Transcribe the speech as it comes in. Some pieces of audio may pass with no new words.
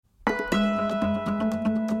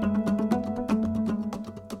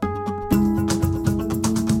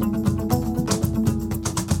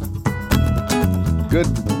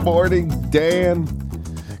Good morning, Dan.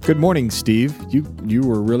 Good morning, Steve. You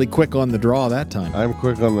were really quick on the draw that time. I'm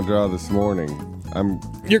quick on the draw this morning.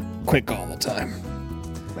 You're quick all the time.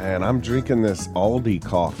 Man, I'm drinking this Aldi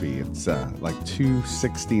coffee. It's like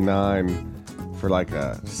 $2.69 for like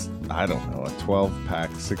a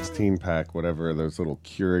 12-pack, 16-pack, whatever, those little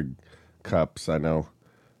Keurig cups. I know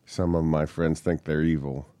some of my friends think they're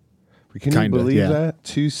evil. But can you believe that?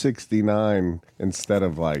 $2.69 instead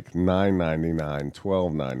of like $9.99,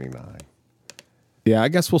 $12.99. Yeah, I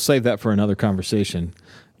guess we'll save that for another conversation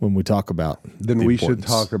when we talk about Then we should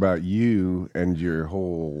talk about you and your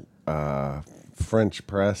whole French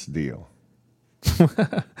press deal.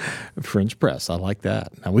 French press. I like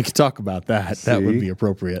that. Now we could talk about that. See? That would be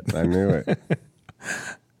appropriate. I knew it.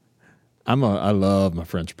 I love my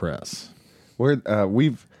French press.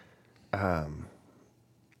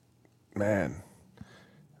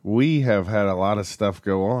 We have had a lot of stuff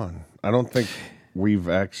go on. I don't think we've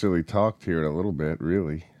actually talked here a little bit,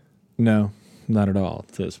 really. No, not at all.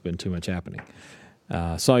 There's been too much happening.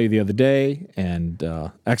 Saw you the other day, and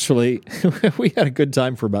actually, we had a good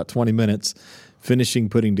time for about 20 minutes, finishing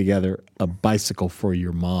putting together a bicycle for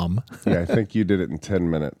your mom. Yeah, I think you did it in 10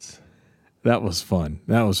 minutes. That was fun.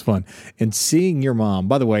 And seeing your mom,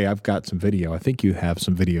 by the way, I've got some video. I think you have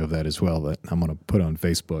some video of that as well that I'm going to put on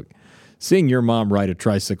Facebook. Seeing your mom ride a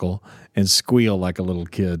tricycle and squeal like a little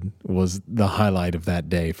kid was the highlight of that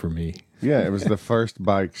day for me. Yeah, it was the first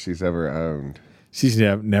bike she's ever owned. She's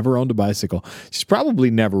never owned a bicycle. She's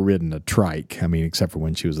probably never ridden a trike. I mean, except for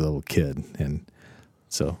when she was a little kid. And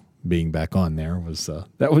so being back on there was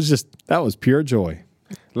that was pure joy.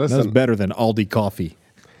 Listen, that was better than Aldi coffee.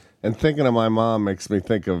 And thinking of my mom makes me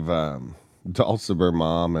think of Dulcimer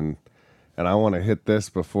Mom, and I want to hit this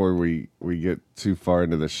before we get too far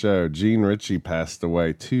into the show. Gene Ritchie passed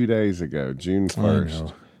away 2 days ago, June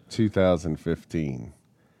 1st, 2015.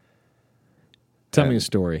 Tell me a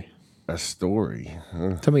story. A story?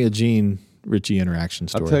 Tell me a Gene Ritchie interaction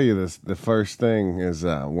story. I'll tell you this. The first thing is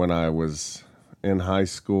when I was in high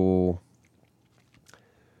school,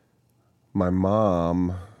 my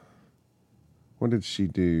mom... What did she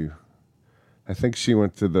do? I think she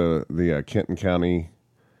went to the Kenton County,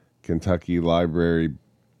 Kentucky Library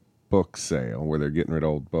book sale where they're getting rid of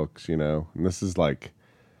old books, you know. And this is like,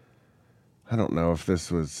 I don't know if this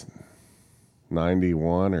was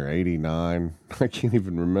 91 or 89. I can't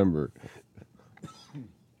even remember.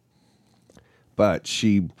 But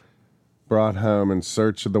she brought home In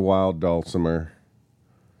Search of the Wild Dulcimer.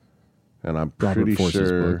 And I'm pretty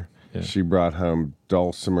sure she brought home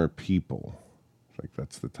Dulcimer People. I think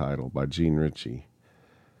that's the title, by Gene Ritchie.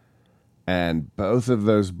 And both of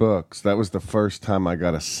those books, that was the first time I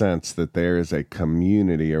got a sense that there is a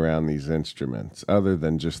community around these instruments, other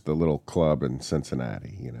than just the little club in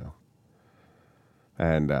Cincinnati, you know.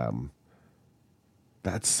 And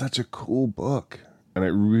that's such a cool book. And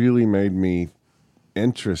it really made me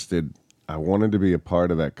interested. I wanted to be a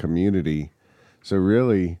part of that community. So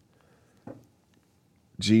really,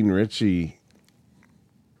 Gene Ritchie...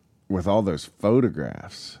 with all those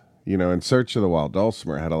photographs, you know, In Search of the Wild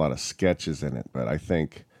Dulcimer had a lot of sketches in it, but I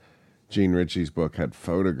think Gene Ritchie's book had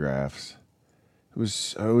photographs. It was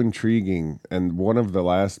so intriguing. And one of the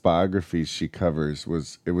last biographies she covers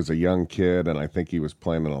was a young kid, and I think he was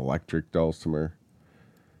playing an electric dulcimer.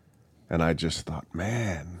 And I just thought,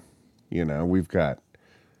 man, you know, it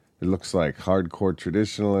looks like hardcore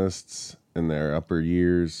traditionalists in their upper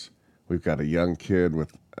years. We've got a young kid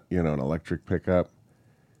with, you know, an electric pickup.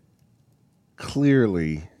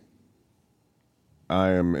 Clearly, I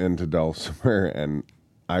am into dulcimer, and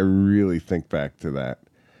I really think back to that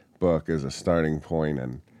book as a starting point.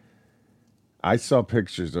 And I saw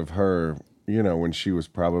pictures of her, you know, when she was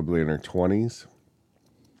probably in her 20s.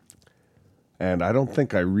 And I don't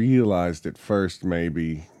think I realized at first,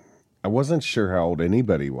 maybe, I wasn't sure how old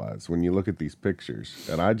anybody was when you look at these pictures.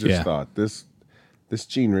 And I just thought, this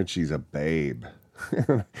Gene Ritchie's a babe.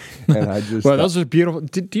 And I just those are beautiful.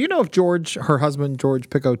 Do you know if George, her husband,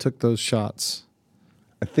 George Picot, took those shots?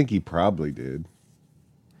 I think he probably did.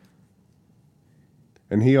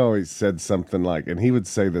 And he always said something like, and he would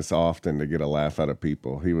say this often to get a laugh out of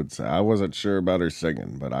people. He would say, I wasn't sure about her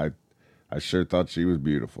singing, but I sure thought she was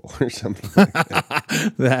beautiful, or something like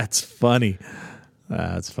that. That's funny.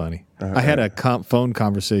 That's funny. I had a phone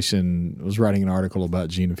conversation. I was writing an article about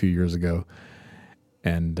Gene a few years ago,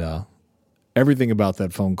 and everything about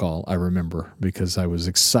that phone call I remember because I was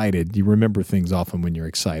excited. You remember things often when you're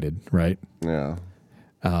excited, right? Yeah.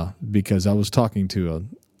 Because I was talking to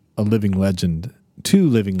a living legend, two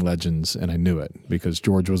living legends, and I knew it because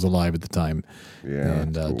George was alive at the time. Yeah.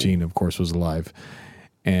 And cool. Gene, of course, was alive.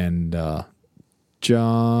 And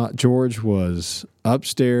George was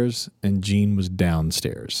upstairs and Gene was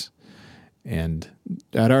downstairs. And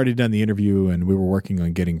I'd already done the interview, and we were working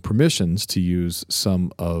on getting permissions to use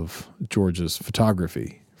some of George's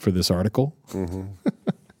photography for this article.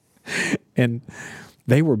 Mm-hmm. And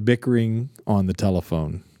they were bickering on the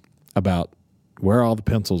telephone about where all the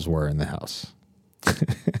pencils were in the house.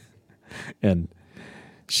 And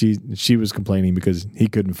she was complaining because he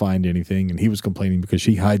couldn't find anything, and he was complaining because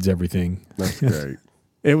she hides everything. That's great.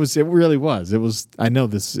 It really was. I know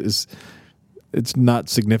it's not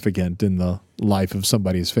significant in the life of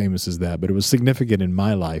somebody as famous as that, but it was significant in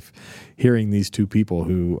my life hearing these two people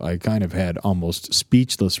who I kind of had almost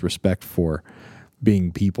speechless respect for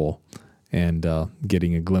being people and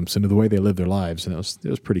getting a glimpse into the way they live their lives. And it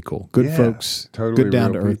was pretty cool. Good folks, totally good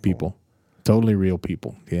down-to-earth people. Totally real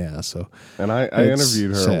people. Yeah. So, and I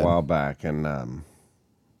interviewed her a while back, and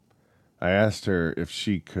I asked her if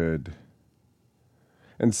she could,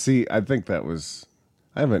 and see, I think that was,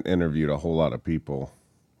 I haven't interviewed a whole lot of people.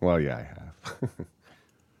 Well, yeah, I have.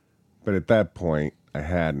 But at that point, I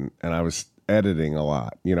hadn't, and I was editing a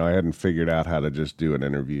lot. I hadn't figured out how to just do an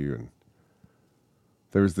interview. And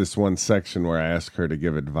there was this one section where I asked her to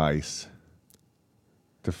give advice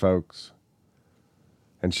to folks.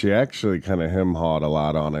 And she actually kind of hem-hawed a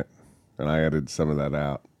lot on it, and I edited some of that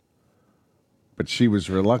out. But she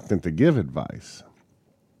was reluctant to give advice.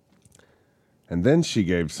 And then she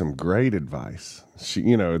gave some great advice.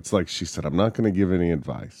 It's like she said, I'm not going to give any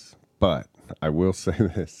advice, but I will say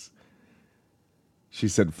this. She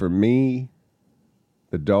said, for me,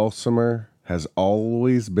 the dulcimer has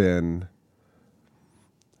always been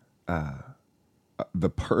the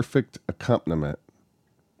perfect accompaniment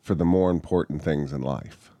for the more important things in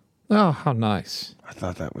life. Oh, how nice. I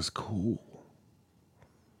thought that was cool.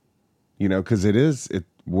 Because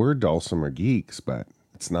we're dulcimer geeks, but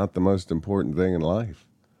it's not the most important thing in life.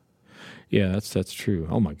 Yeah, that's true.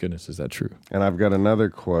 Oh my goodness, is that true? And I've got another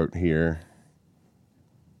quote here.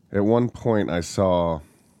 At one point I saw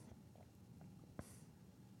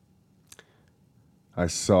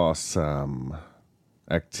some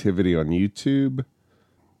activity on YouTube.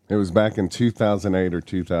 It was back in 2008 or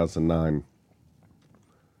 2009.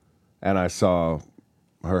 And I saw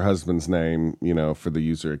her husband's name, for the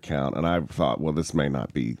user account. And I thought, well, this may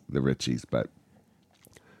not be the Richies, but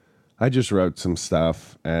I just wrote some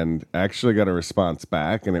stuff and actually got a response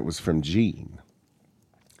back, and it was from Gene.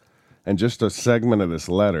 And just a segment of this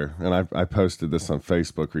letter, and I posted this on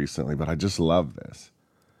Facebook recently, but I just love this.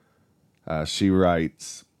 She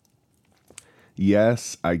writes,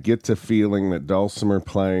 yes, I get to feeling that dulcimer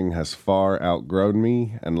playing has far outgrown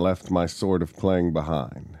me and left my sort of playing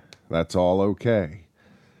behind. That's all okay,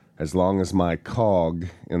 as long as my cog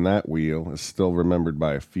in that wheel is still remembered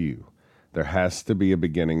by a few. There has to be a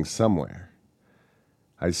beginning somewhere.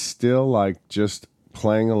 I still like just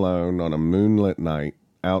playing alone on a moonlit night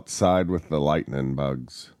outside with the lightning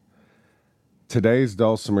bugs. Today's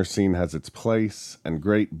dulcimer scene has its place, and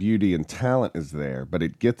great beauty and talent is there, but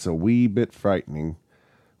it gets a wee bit frightening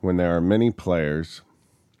when there are many players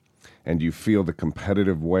and you feel the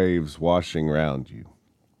competitive waves washing round you.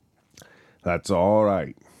 That's all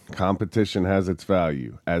right. Competition has its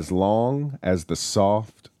value, as long as the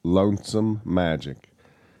soft, lonesome magic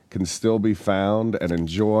can still be found and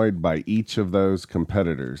enjoyed by each of those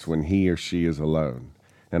competitors when he or she is alone,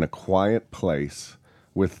 in a quiet place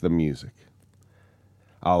with the music.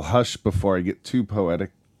 I'll hush before I get too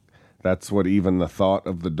poetic. That's what even the thought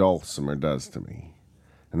of the dulcimer does to me.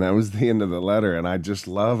 And that was the end of the letter, and I just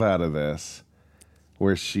love out of this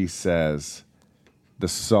where she says, the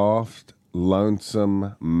soft,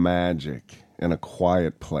 lonesome magic in a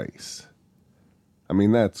quiet place. I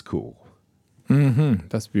mean, that's cool. Mm-hmm.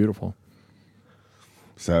 That's beautiful.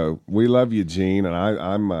 So we love you, Gene, and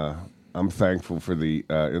I'm thankful for the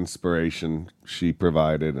inspiration she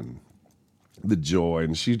provided and the joy,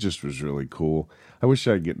 and she just was really cool. I wish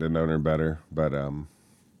I'd get to know her better, but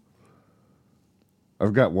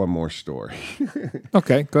I've got one more story.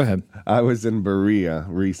 Okay, go ahead. I was in Berea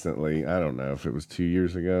recently. I don't know if it was 2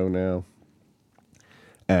 years ago now.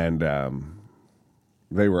 And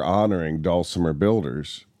they were honoring dulcimer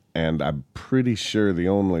builders, and I'm pretty sure the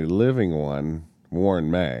only living one,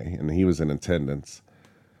 Warren May, and he was in attendance.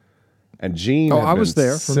 And Gene I was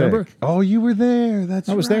there, sick. remember? Oh, you were there. That's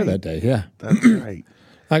right. I was there that day, yeah. That's right.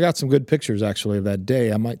 I got some good pictures, actually, of that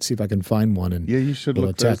day. I might see if I can find one and you should we'll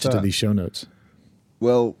look attach those it to up. these show notes.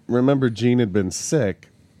 Well, remember Gene had been sick,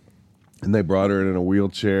 and they brought her in a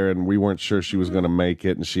wheelchair, and we weren't sure she was going to make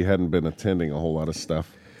it, and she hadn't been attending a whole lot of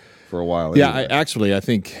stuff for a while. Yeah, anyway. I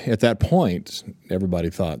think at that point, everybody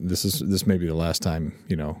thought this may be the last time,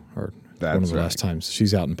 or That's one of the right. last times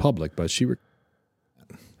she's out in public, but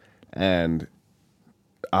And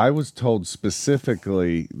I was told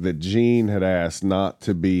specifically that Jean had asked not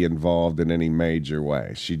to be involved in any major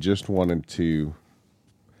way. She just wanted to.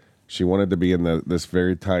 She wanted to be in this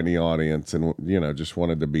very tiny audience, and just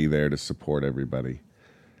wanted to be there to support everybody.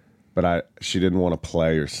 But she didn't want to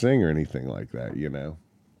play or sing or anything like that,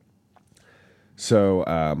 So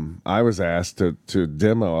I was asked to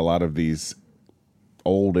demo a lot of these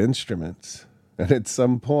old instruments, and at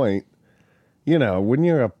some point, when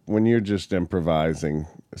you're just improvising,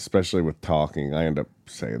 especially with talking, I end up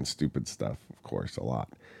saying stupid stuff, of course, a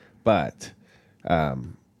lot. But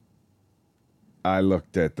I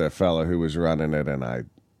looked at the fellow who was running it, and I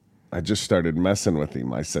just started messing with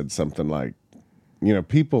him. I said something like,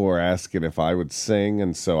 people were asking if I would sing,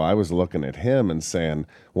 and so I was looking at him and saying,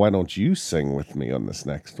 why don't you sing with me on this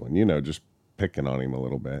next one? Just picking on him a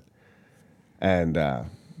little bit. And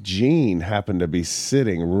Jean happened to be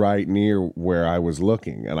sitting right near where I was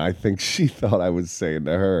looking, and I think she thought I was saying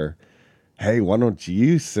to her, hey, why don't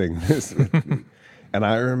you sing this with me? And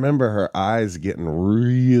I remember her eyes getting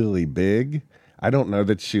really big. I don't know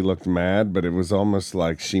that she looked mad, but it was almost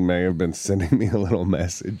like she may have been sending me a little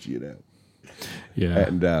message, Yeah.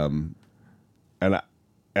 And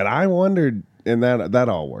I wondered, and that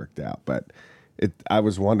all worked out, but I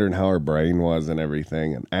was wondering how her brain was and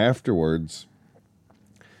everything. And afterwards,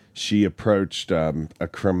 she approached a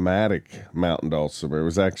chromatic mountain dulcimer.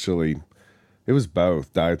 It was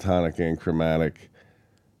both diatonic and chromatic.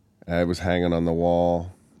 It was hanging on the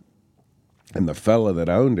wall. And the fella that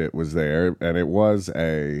owned it was there, and it was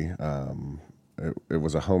a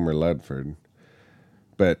Homer Ledford.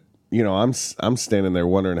 But I'm standing there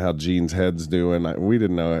wondering how Jean's head's doing. We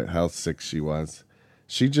didn't know how sick she was.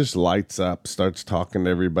 She just lights up, starts talking to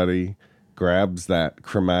everybody, grabs that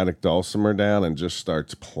chromatic dulcimer down, and just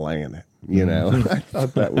starts playing it. I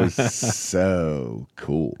thought that was so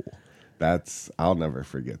cool. I'll never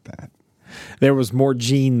forget that. There was more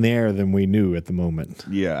Jean there than we knew at the moment.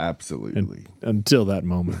 Yeah, absolutely. Until that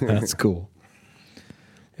moment. That's cool.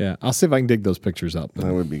 Yeah, I'll see if I can dig those pictures up.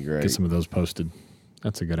 That would be great. Get some of those posted.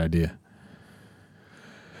 That's a good idea.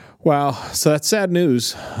 Wow. So that's sad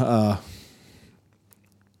news.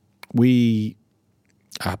 Boy,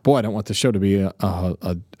 I don't want the show to be a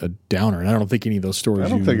downer, and I don't think any of those stories. I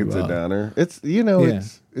don't think it's a downer. It's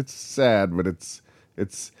it's sad, but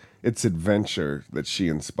it's adventure that she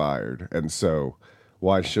inspired, and so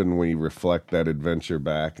why shouldn't we reflect that adventure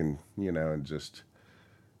back and and just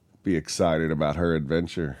be excited about her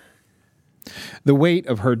adventure? The weight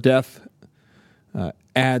of her death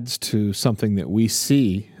adds to something that we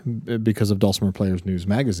see because of Dulcimer Players News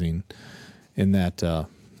magazine, in that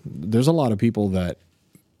there's a lot of people that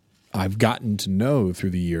I've gotten to know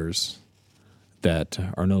through the years that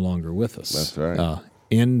are no longer with us. That's right.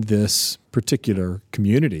 In this particular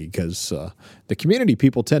community, because the community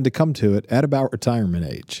people tend to come to it at about retirement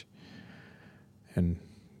age. And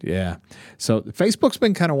yeah, so Facebook's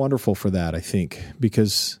been kind of wonderful for that, I think,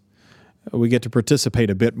 because we get to participate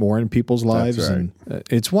a bit more in people's lives. That's right. And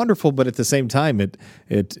it's wonderful, but at the same time, it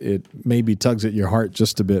maybe tugs at your heart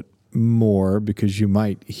just a bit more, because you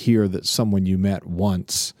might hear that someone you met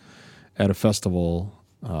once at a festival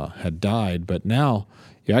had died, but now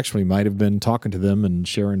you actually might have been talking to them and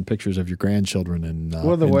sharing pictures of your grandchildren. And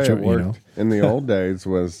the way it worked in the old days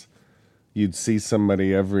was you'd see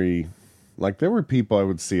somebody there were people I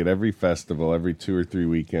would see at every festival, every 2 or 3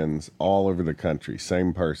 weekends, all over the country,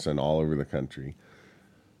 same person all over the country.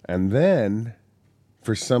 And then,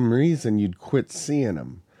 for some reason, you'd quit seeing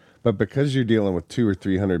them. But because you're dealing with 200 or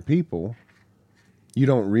 300 people, you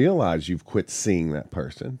don't realize you've quit seeing that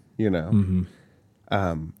person, Mm-hmm.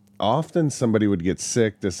 Often somebody would get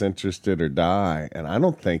sick, disinterested, or die, and I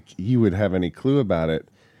don't think you would have any clue about it.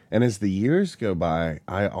 And as the years go by,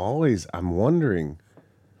 I'm wondering,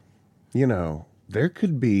 there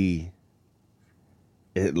could be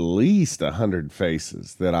at least 100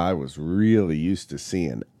 faces that I was really used to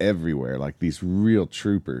seeing everywhere, like these real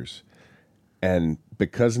troopers. And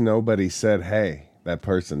because nobody said, hey, that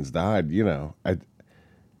person's died,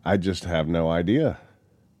 I just have no idea.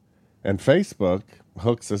 And Facebook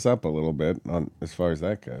hooks us up a little bit on as far as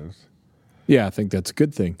that goes. Yeah, I think that's a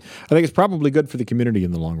good thing. I think it's probably good for the community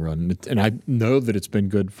in the long run. And I know that it's been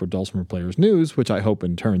good for Dulcimer Players News, which I hope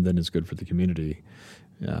in turn then is good for the community.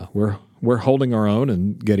 Yeah, we're holding our own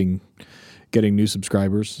and getting new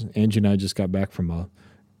subscribers. Angie and I just got back from a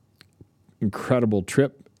incredible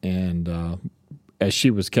trip, and as she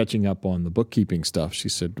was catching up on the bookkeeping stuff, she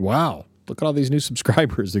said, wow, look at all these new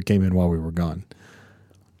subscribers that came in while we were gone.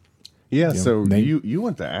 Yeah, so you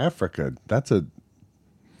went to Africa. That's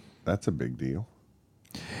That's a big deal.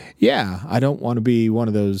 Yeah, I don't want to be one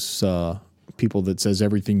of those people that says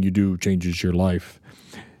everything you do changes your life.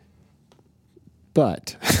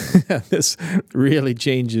 But this really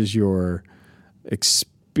changes your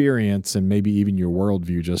experience and maybe even your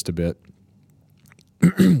worldview just a bit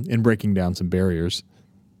in breaking down some barriers.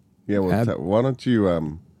 Yeah, well, why don't you,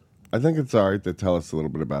 I think it's all right to tell us a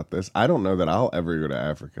little bit about this. I don't know that I'll ever go to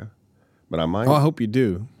Africa, but I might. Oh, I hope you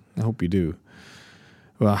do. I hope you do.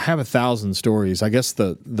 Well, I have 1,000 stories. I guess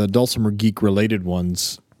the Dulcimer Geek related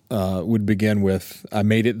ones would begin with I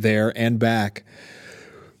made it there and back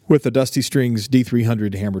with the Dusty Strings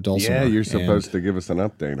D300 hammer dulcimer. Yeah, you're supposed to give us an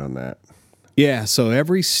update on that. Yeah, so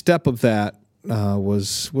every step of that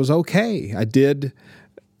was okay.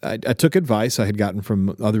 I took advice I had gotten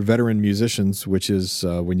from other veteran musicians, which is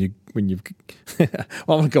when you've well, I'm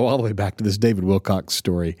going to go all the way back to this David Wilcox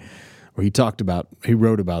story where he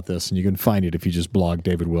wrote about this, and you can find it if you just blog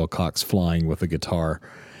David Wilcox flying with a guitar,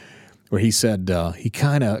 where he said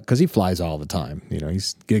because he flies all the time,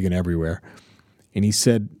 he's gigging everywhere, and he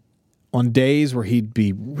said on days where he'd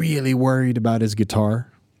be really worried about his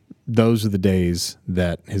guitar, those are the days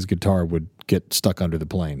that his guitar would get stuck under the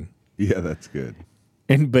plane. Yeah, that's good.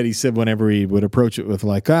 But he said whenever he would approach it with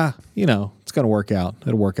like, it's going to work out.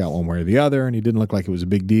 It'll work out one way or the other. And he didn't look like it was a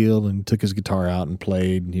big deal and took his guitar out and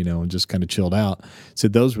played, and just kind of chilled out. He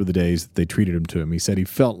said those were the days that they treated him to him. He said he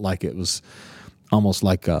felt like it was almost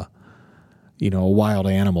like a wild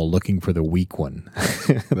animal looking for the weak one.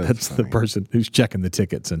 That's the person who's checking the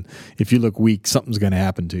tickets. And if you look weak, something's going to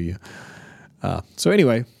happen to you. So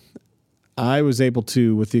anyway, I was able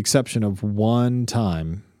to, with the exception of one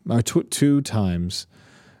time, or two times,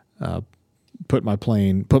 put my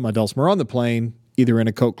dulcimer on the plane, either in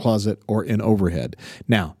a coat closet or in overhead.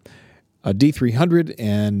 Now, a D300,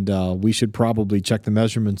 and we should probably check the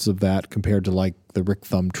measurements of that compared to like the Rick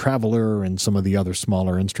Thumb Traveler and some of the other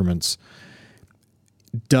smaller instruments,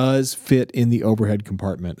 does fit in the overhead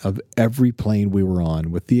compartment of every plane we were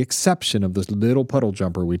on, with the exception of this little puddle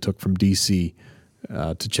jumper we took from D.C.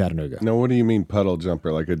 To Chattanooga. Now, what do you mean puddle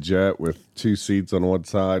jumper? Like a jet with 2 seats on one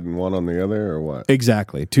side and one on the other, or what?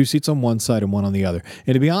 Exactly. 2 seats on one side and one on the other.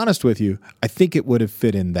 And to be honest with you, I think it would have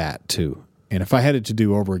fit in that too. And if I had it to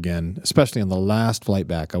do over again, especially on the last flight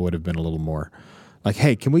back, I would have been a little more like,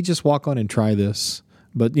 hey, can we just walk on and try this?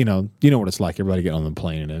 But you know what it's like. Everybody getting on the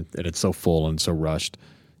plane and it's so full and so rushed.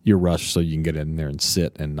 You're rushed so you can get in there and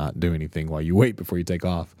sit and not do anything while you wait before you take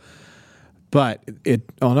off. But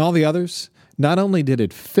on all the others, not only did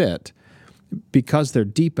it fit, because they're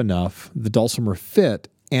deep enough, the dulcimer fit,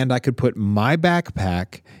 and I could put my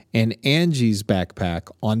backpack and Angie's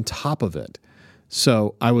backpack on top of it.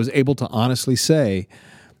 So I was able to honestly say,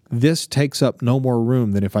 this takes up no more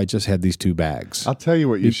room than if I just had these 2 bags. I'll tell you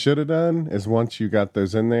what you should have done is once you got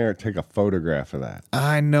those in there, take a photograph of that.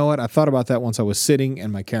 I know it. I thought about that once I was sitting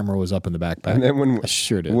and my camera was up in the backpack. And then I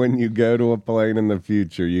sure did. When you go to a plane in the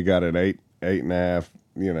future, you got an 8.5,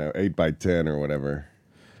 8x10 or whatever.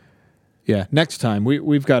 Yeah, next time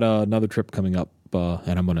we've got another trip coming up,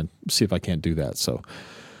 and I'm going to see if I can't do that. So,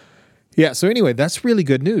 yeah. So anyway, that's really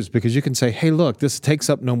good news because you can say, "Hey, look, this takes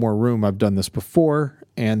up no more room. I've done this before,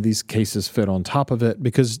 and these cases fit on top of it."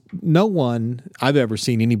 Because no one I've ever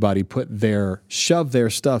seen anybody shove their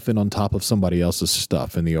stuff in on top of somebody else's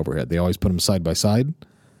stuff in the overhead. They always put them side by side.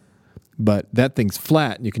 But that thing's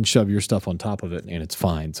flat, and you can shove your stuff on top of it, and it's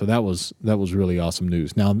fine. So that was really awesome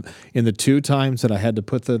news. Now, in the 2 times that I had to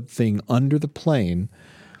put the thing under the plane,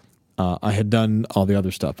 I had done all the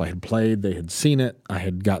other stuff. I had played, they had seen it. I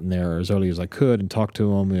had gotten there as early as I could and talked to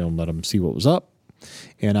them, let them see what was up.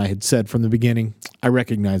 And I had said from the beginning, I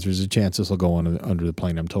recognize there's a chance this will go on under the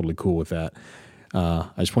plane. I'm totally cool with that.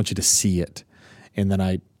 I just want you to see it. And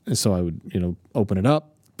then so I would, open it up.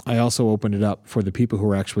 I also opened it up for the people who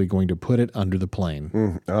are actually going to put it under the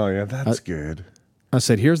plane. Oh, yeah, that's good. I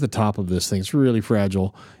said, here's the top of this thing. It's really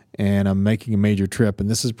fragile, and I'm making a major trip, and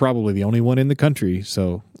this is probably the only one in the country,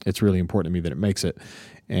 so it's really important to me that it makes it.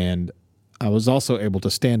 And I was also able to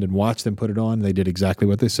stand and watch them put it on. They did exactly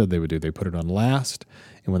what they said they would do. They put it on last,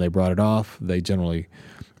 and when they brought it off, they generally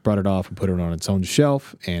brought it off and put it on its own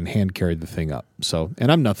shelf and hand carried the thing up. So,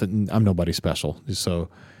 and I'm nobody special. So,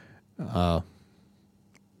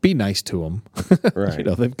 be nice to them. Right.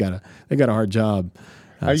 They've got a hard job.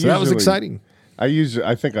 So that was exciting.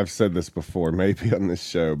 I think I've said this before, maybe on this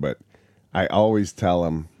show, but I always tell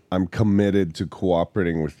them, I'm committed to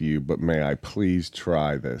cooperating with you, but may I please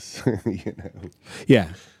try this? Yeah.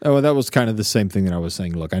 Oh, that was kind of the same thing that I was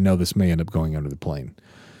saying. Look, I know this may end up going under the plane.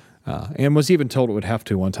 And was even told it would have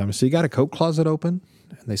to one time. So you got a coat closet open?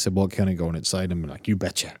 And they said, well, can I go inside? And I'm like, you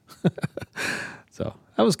betcha. So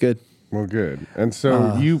that was good. Well, good. And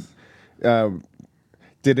so you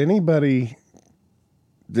did any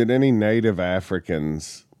native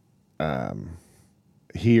Africans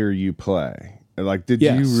hear you play? Like, did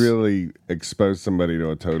Yes. you really expose somebody to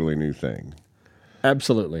a totally new thing?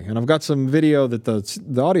 Absolutely. And I've got some video that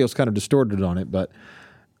the audio's kind of distorted on it, but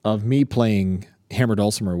of me playing hammer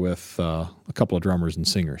dulcimer with a couple of drummers and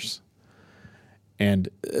singers. And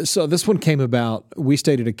so this one came about, we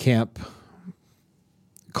stayed at a camp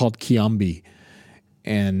called Kiambi,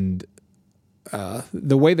 and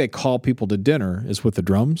the way they call people to dinner is with the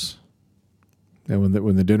drums, and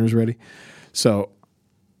when the dinner's ready. So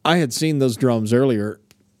I had seen those drums earlier,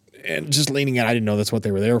 and just leaning out, I didn't know that's what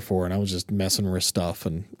they were there for, and I was just messing with stuff,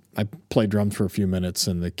 and I played drums for a few minutes,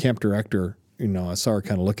 and the camp director, I saw her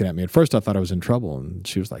kind of looking at me. At first I thought I was in trouble, and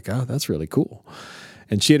she was like, oh, that's really cool.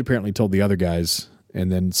 And she had apparently told the other guys,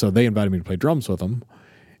 and then so they invited me to play drums with them,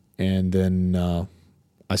 and then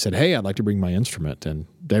I said, hey, I'd like to bring my instrument, and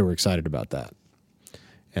they were excited about that.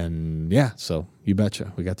 And yeah, so you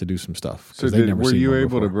betcha, we got to do some stuff. So were you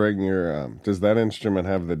able to bring your, does that instrument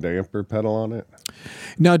have the damper pedal on it?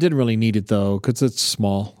 No, I didn't really need it though, because it's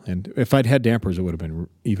small. And if I'd had dampers, it would have been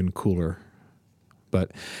even cooler.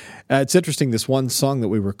 But it's interesting, this one song that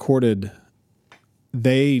we recorded,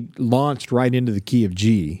 they launched right into the key of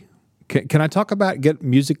G. Can I get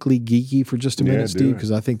musically geeky for just a minute, Steve?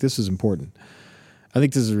 Because I think this is important. I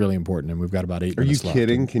think this is really important, and we've got about 8 minutes left. Are you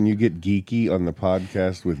kidding? Can you get geeky on the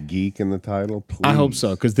podcast with geek in the title? Please. I hope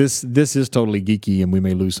so, because this is totally geeky, and we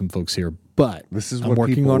may lose some folks here. But this is what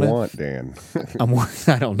people want, Dan.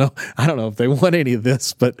 I don't know. I don't know if they want any of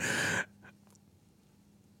this, but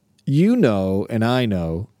and I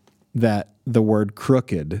know that the word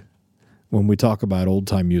crooked, when we talk about old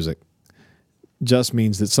time music, just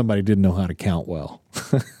means that somebody didn't know how to count well,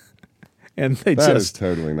 and that is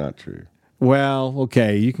totally not true. Well,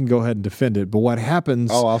 okay, you can go ahead and defend it, but what happens...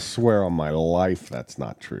 Oh, I'll swear on my life that's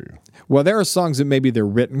not true. Well, there are songs that maybe they're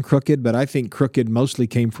written crooked, but I think crooked mostly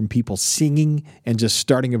came from people singing and just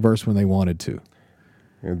starting a verse when they wanted to.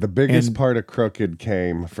 Yeah, the biggest part of crooked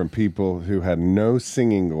came from people who had no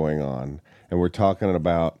singing going on, and we're talking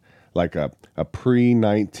about like a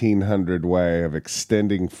pre-1900 way of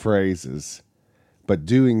extending phrases, but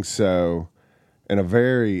doing so in a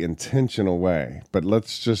very intentional way. But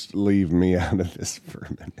let's just leave me out of this for a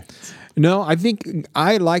minute. No, I think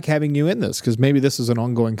I like having you in this because maybe this is an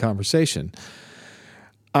ongoing conversation.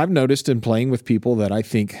 I've noticed in playing with people that I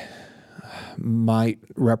think might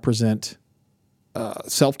represent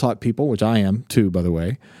self-taught people, which I am too, by the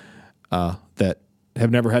way, that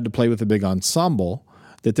have never had to play with a big ensemble,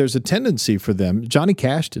 that there's a tendency for them. Johnny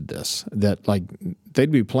Cash did this, that like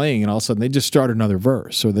they'd be playing and all of a sudden they'd just start another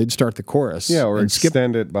verse or they'd start the chorus. Yeah, or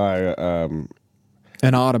extend it by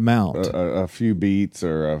an odd amount. A few beats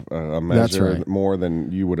or a measure more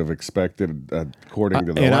than you would have expected according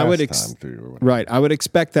to the last time through. Or whatever. Right. I would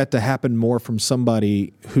expect that to happen more from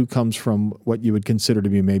somebody who comes from what you would consider to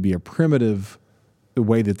be maybe a primitive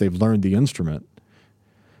way that they've learned the instrument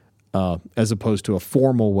as opposed to a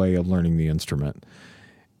formal way of learning the instrument.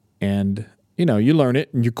 And, you learn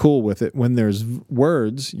it and you're cool with it. When there's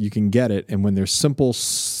words, you can get it. And when there's simple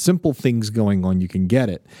things going on, you can get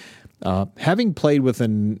it. Having played with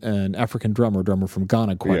an African drummer from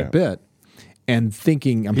Ghana quite a bit, and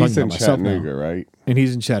thinking, I'm talking about myself now. He's in Chattanooga, right? And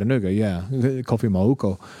he's in Chattanooga, yeah. Kofi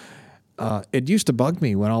Mauko. It used to bug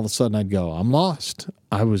me when all of a sudden I'd go, I'm lost.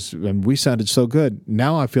 And we sounded so good.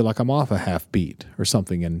 Now I feel like I'm off a half beat or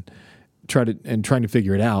something and trying to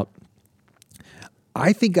figure it out.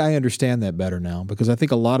 I think I understand that better now because I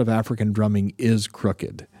think a lot of African drumming is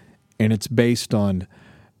crooked, and it's based on.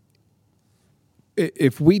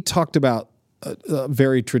 If we talked about a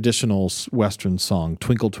very traditional Western song,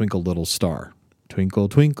 "Twinkle Twinkle Little Star," "Twinkle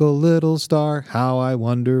Twinkle Little Star, how I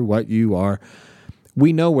wonder what you are,"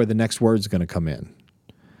 we know where the next word's going to come in.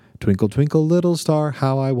 "Twinkle Twinkle Little Star,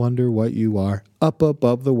 how I wonder what you are up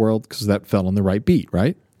above the world," because that fell on the right beat,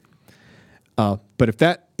 right? But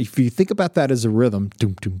if you think about that as a rhythm,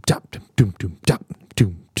 doom doom dum doom doom doom dum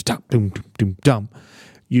doom dum doom doom doom dum,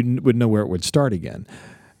 you would know where it would start again.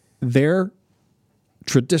 Their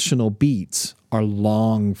traditional beats are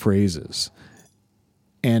long phrases,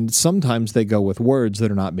 and sometimes they go with words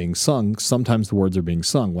that are not being sung. Sometimes the words are being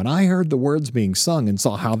sung. When I heard the words being sung and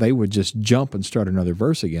saw how they would just jump and start another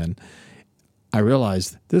verse again, I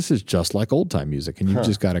realized this is just like old time music, and you've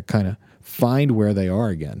just got to kind of find where they are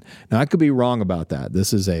again. Now, I could be wrong about that.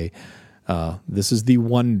 This is the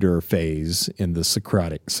wonder phase in the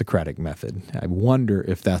Socratic method. I wonder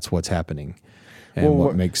if that's what's happening, and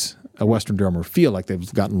what makes a Western drummer feel like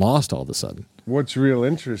they've gotten lost all of a sudden. What's real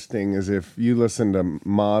interesting is if you listen to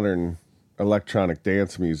modern electronic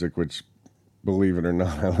dance music, which, believe it or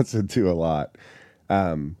not, I listen to a lot.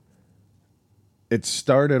 It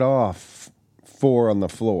started off 4 on the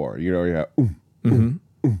floor. You know,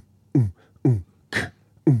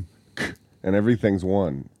 and everything's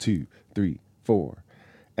 1, 2, 3, 4.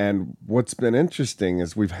 And what's been interesting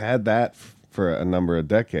is we've had that for a number of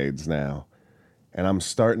decades now, and I'm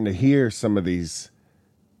starting to hear some of these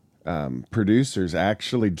producers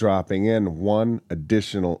actually dropping in 1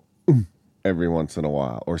 additional every once in a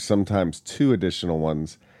while, or sometimes 2 additional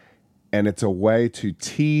ones, and it's a way to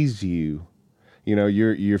tease you. You know,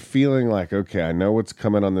 you're feeling like, okay, I know what's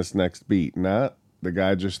coming on this next beat. Nah, the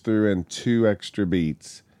guy just threw in 2 extra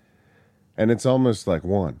beats, and it's almost like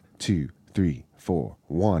 1, 2, 3, 4,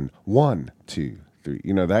 1, 1, 2, 3.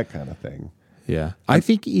 You know, that kind of thing. Yeah, I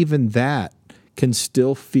think even that can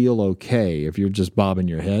still feel okay if you're just bobbing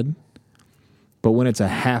your head, but when it's a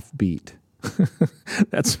half beat,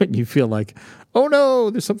 that's when you feel like, oh no,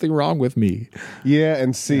 there's something wrong with me. Yeah,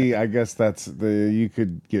 and see, I guess you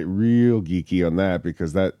could get real geeky on that,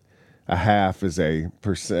 because that a half is a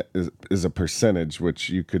percentage, which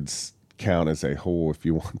you could count as a whole if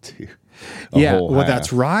you want to. Well,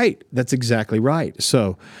 that's right. That's exactly right.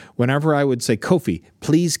 So whenever I would say, Kofi,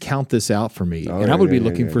 please count this out for me, I would be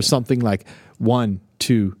looking for something like 1,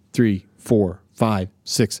 2, 3, 4, 5,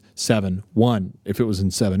 6, 7, 1, if it was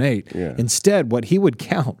in 7, 8. Yeah. Instead, what he would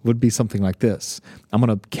count would be something like this. I'm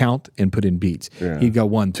going to count and put in beats. Yeah. He'd go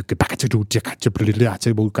 1, 2, 3.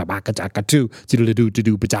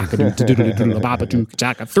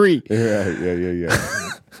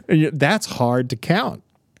 Yeah. That's hard to count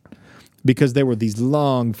because there were these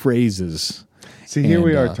long phrases. See, here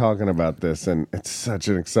we are talking about this, and it's such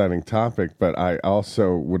an exciting topic, but I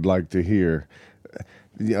also would like to hear...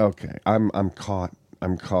 Okay, I'm caught.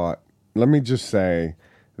 Let me just say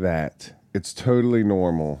that it's totally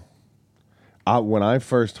normal. When I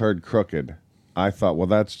first heard Crooked, I thought, well,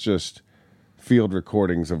 that's just field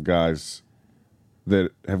recordings of guys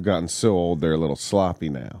that have gotten so old they're a little sloppy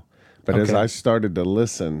now. But as I started to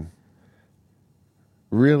listen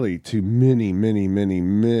really to many, many, many,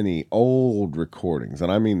 many old recordings,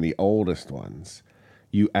 and I mean the oldest ones,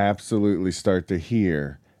 you absolutely start to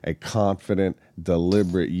hear a confident,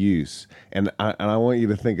 deliberate use. And I want you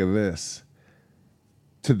to think of this.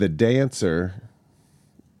 To the dancer...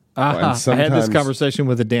 I had this conversation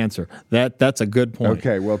with a dancer. That's a good point.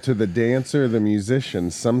 Okay, well, to the dancer, the musician,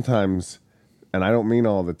 sometimes, and I don't mean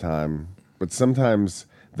all the time, but sometimes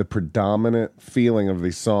the predominant feeling of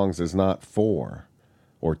these songs is not 4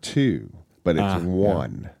 or 2, but it's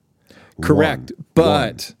 1. Yeah. Correct,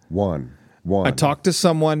 but... One. I talked to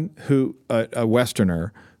someone who, a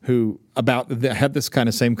Westerner, who had this kind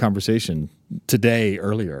of same conversation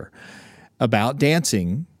earlier, about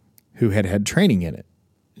dancing, who had training in it.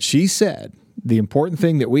 She said the important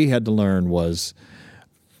thing that we had to learn was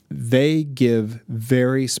they give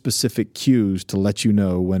very specific cues to let you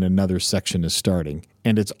know when another section is starting,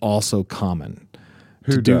 and it's also common.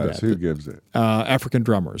 Who does? Who gives it? African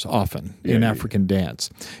drummers often in African dance,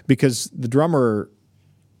 because the drummer...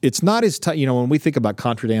 It's not as tight, when we think about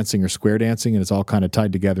contra dancing or square dancing, and it's all kind of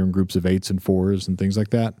tied together in groups of 8s and 4s and things like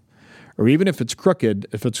that. Or even if it's crooked,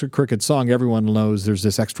 if it's a crooked song, everyone knows there's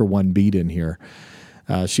this extra 1 beat in here.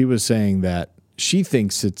 She was saying that she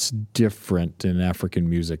thinks it's different in African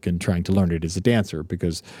music and trying to learn it as a dancer,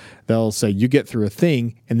 because they'll say you get through a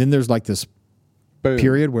thing, and then there's like this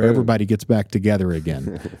period where everybody gets back together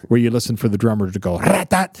again, where you listen for the drummer to go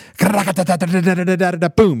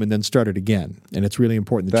boom, and then start it again. And it's really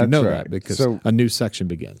important that you know that, because a new section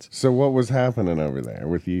begins. So what was happening over there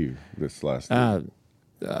with you this last week?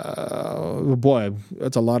 Boy,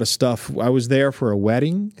 that's a lot of stuff. I was there for a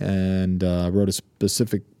wedding, and wrote a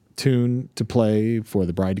specific tune to play for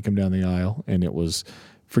the bride to come down the aisle, and it was...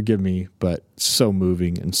 Forgive me, but so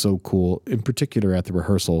moving and so cool, in particular at the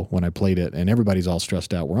rehearsal when I played it, and everybody's all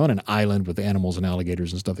stressed out. We're on an island with animals and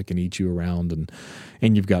alligators and stuff that can eat you around,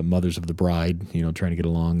 and you've got mothers of the bride, trying to get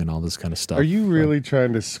along and all this kind of stuff. Are you really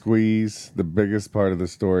trying to squeeze the biggest part of the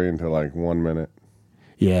story into like 1 minute?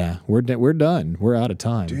 Yeah, we're done. We're out of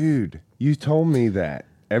time. Dude, you told me that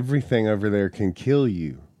everything over there can kill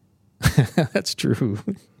you. That's true.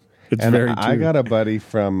 It's and very true. I got a buddy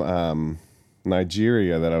from...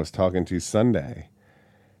 Nigeria that I was talking to Sunday,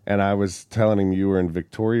 and I was telling him you were in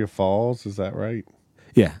Victoria Falls. Is that right?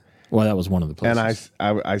 Yeah. Well, that was one of the places.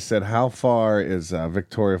 And I said, how far is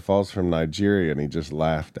Victoria Falls from Nigeria? And he just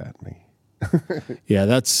laughed at me. Yeah,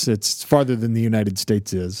 it's farther than the United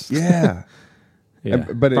States is. Yeah. Yeah,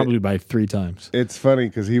 but probably by 3 times. It's funny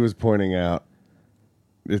because he was pointing out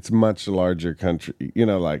it's much larger country. You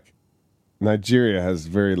know, like Nigeria has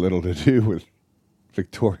very little to do with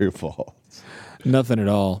Victoria Falls. Nothing at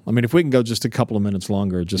all. I mean, if we can go just a couple of minutes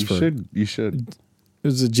longer, You should. It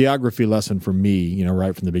was a geography lesson for me,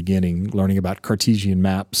 right from the beginning, learning about Cartesian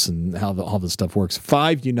maps and how all this stuff works.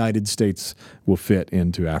 5 United States will fit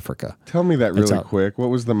into Africa. Tell me that really quick. What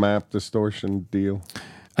was the map distortion deal?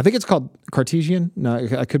 I think it's called Cartesian. No,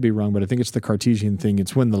 I could be wrong, but I think it's the Cartesian thing.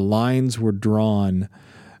 It's when the lines were drawn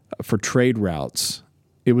for trade routes.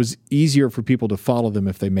 It was easier for people to follow them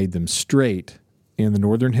if they made them straight in the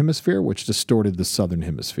northern hemisphere, which distorted the southern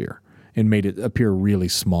hemisphere and made it appear really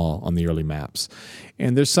small on the early maps.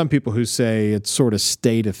 And there's some people who say it sort of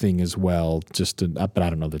stayed a thing as well, but I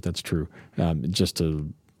don't know that that's true, just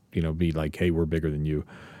to be like, hey, we're bigger than you.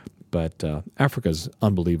 But Africa's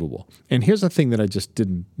unbelievable. And here's the thing that I just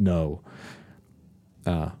didn't know,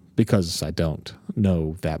 because I don't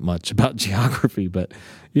know that much about geography, but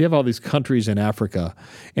you have all these countries in Africa,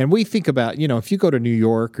 and we think about, if you go to New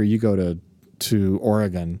York or you go to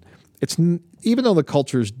Oregon, even though the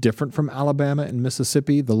culture is different from Alabama and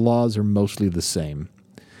Mississippi, the laws are mostly the same.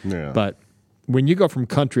 Yeah. But when you go from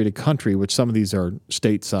country to country, which some of these are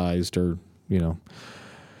state-sized or,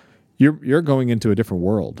 you're going into a different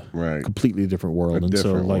world. Right. Completely different world.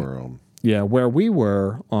 World. Yeah, where we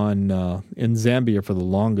were in Zambia for the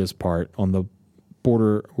longest part, on the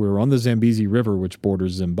border, we were on the Zambezi River, which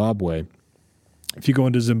borders Zimbabwe. If you go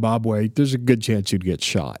into Zimbabwe, there's a good chance you'd get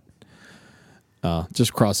shot.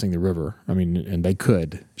 Just crossing the river. I mean, and they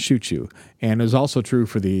could shoot you. And it was also true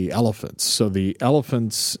for the elephants. So the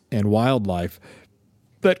elephants and wildlife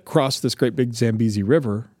that cross this great big Zambezi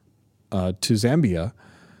River to Zambia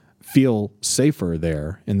feel safer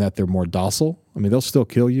there in that they're more docile. I mean, they'll still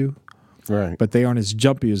kill you, right? But they aren't as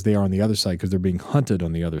jumpy as they are on the other side because they're being hunted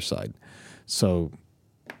on the other side. So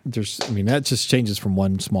that just changes from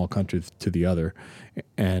one small country to the other.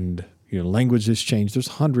 And languages change. There's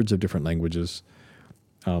hundreds of different languages.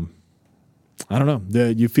 I don't know.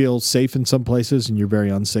 You feel safe in some places and you're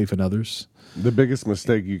very unsafe in others. The biggest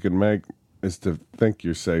mistake you can make is to think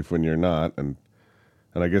you're safe when you're not. And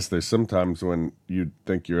I guess there's sometimes when you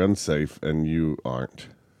think you're unsafe and you aren't.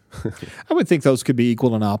 I would think those could be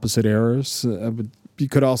equal and opposite errors. You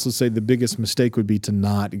could also say the biggest mistake would be to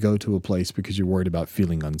not go to a place because you're worried about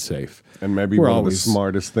feeling unsafe. And maybe one of the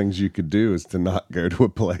smartest things you could do is to not go to a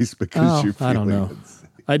place because you're feeling I don't know. unsafe.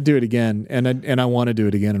 I'd do it again, and I want to do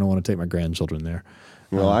it again, and I want to take my grandchildren there.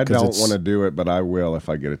 Well, I don't want to do it, but I will if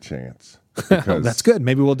I get a chance. That's good.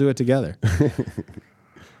 Maybe we'll do it together.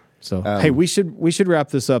 So, hey, we should wrap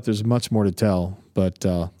this up. There's much more to tell, but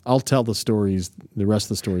I'll tell the rest of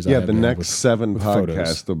the stories. Yeah, the next 7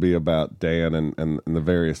 podcasts will be about Dan and the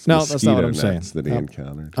various mosquito nets that he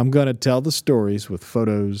encountered. I'm going to tell the stories with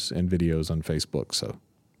photos and videos on Facebook, so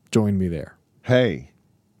join me there. Hey,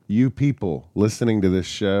 you people listening to this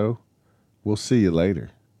show, we'll see you later.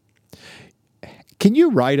 Can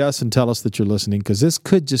you write us and tell us that you're listening? Because this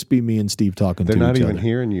could just be me and Steve talking to each other. They're not even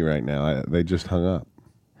hearing you right now. They just hung up.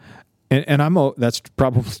 And that's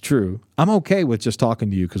probably true. I'm okay with just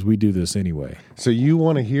talking to you because we do this anyway. So you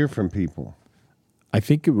want to hear from people? I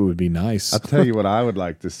think it would be nice. I'll tell you what I would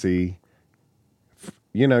like to see.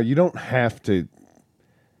 You don't have to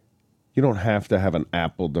have an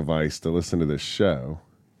Apple device to listen to this show.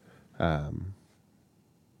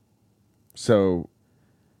 So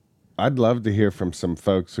I'd love to hear from some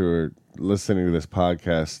folks who are listening to this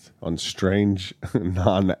podcast on strange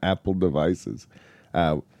non-Apple devices.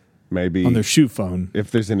 Maybe on their shoe phone.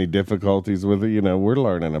 If there's any difficulties with it, we're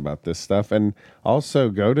learning about this stuff. And also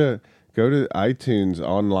go to iTunes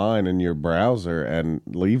online in your browser and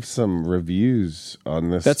leave some reviews on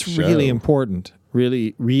this That's show. Really important.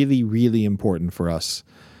 Really, really, really important for us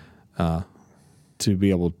to be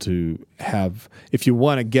able to have, if you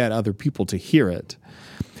want to get other people to hear it.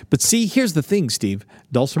 But see, here's the thing, Steve.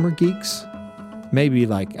 Dulcimer geeks, maybe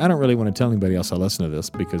I don't really want to tell anybody else I listen to this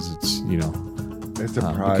because it's, it's a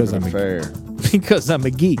private affair. Because I'm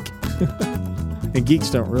a geek. And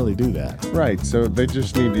geeks don't really do that. Right, so they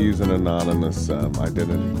just need to use an anonymous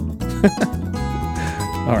identity.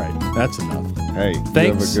 All right, that's enough. Hey,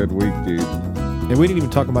 thanks. You have a good week, dude. And we didn't even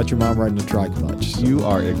talk about your mom riding a tri-clutch. So. You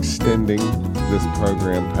are extending this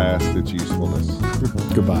program past its usefulness.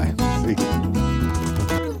 Goodbye. See you.